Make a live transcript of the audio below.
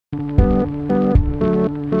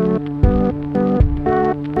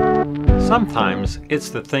Sometimes it's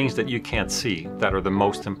the things that you can't see that are the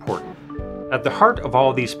most important. At the heart of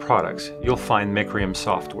all these products, you'll find Micrium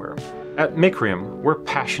software. At Micrium, we're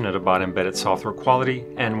passionate about embedded software quality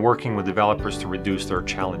and working with developers to reduce their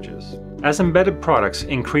challenges. As embedded products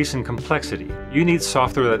increase in complexity, you need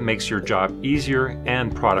software that makes your job easier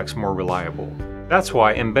and products more reliable. That's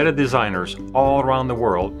why embedded designers all around the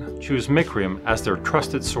world choose Micrium as their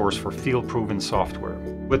trusted source for field-proven software.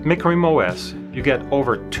 With Micrium OS, you get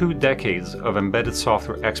over 2 decades of embedded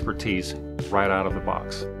software expertise right out of the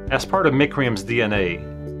box. As part of Micrium's DNA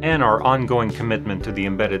and our ongoing commitment to the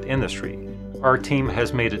embedded industry, our team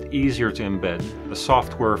has made it easier to embed the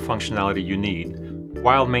software functionality you need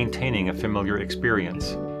while maintaining a familiar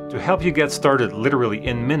experience. To help you get started literally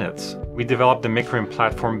in minutes, we developed the Micrium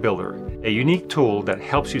Platform Builder, a unique tool that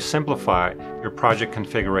helps you simplify your project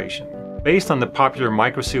configuration. Based on the popular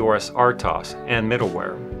MicroOS RTOS and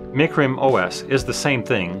middleware, Micrium OS is the same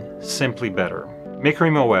thing, simply better.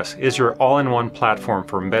 Micrium OS is your all-in-one platform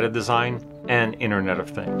for embedded design and Internet of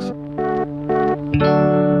Things.